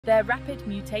Their rapid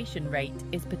mutation rate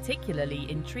is particularly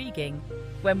intriguing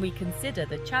when we consider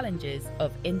the challenges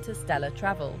of interstellar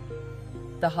travel.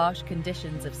 The harsh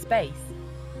conditions of space,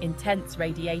 intense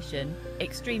radiation,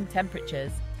 extreme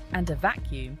temperatures, and a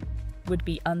vacuum would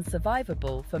be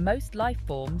unsurvivable for most life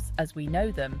forms as we know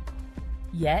them.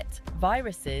 Yet,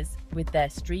 viruses, with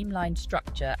their streamlined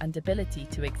structure and ability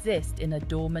to exist in a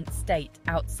dormant state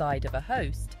outside of a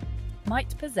host,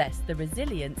 might possess the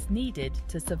resilience needed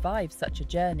to survive such a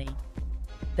journey.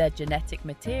 Their genetic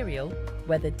material,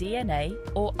 whether DNA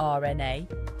or RNA,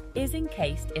 is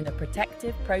encased in a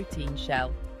protective protein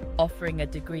shell, offering a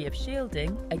degree of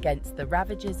shielding against the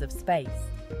ravages of space.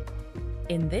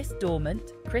 In this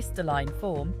dormant, crystalline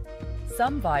form,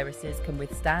 some viruses can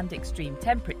withstand extreme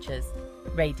temperatures,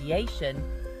 radiation,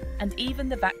 and even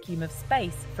the vacuum of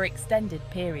space for extended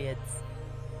periods.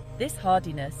 This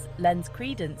hardiness lends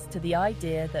credence to the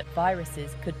idea that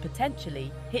viruses could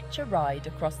potentially hitch a ride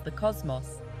across the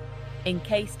cosmos,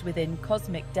 encased within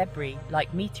cosmic debris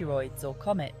like meteoroids or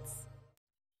comets.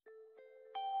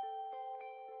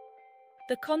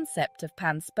 The concept of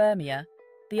panspermia,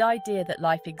 the idea that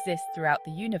life exists throughout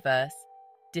the universe,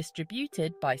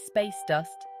 distributed by space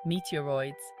dust,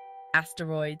 meteoroids,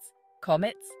 asteroids,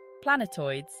 comets,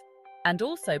 planetoids, and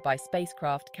also by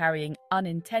spacecraft carrying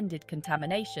unintended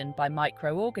contamination by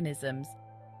microorganisms,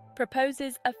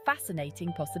 proposes a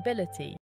fascinating possibility.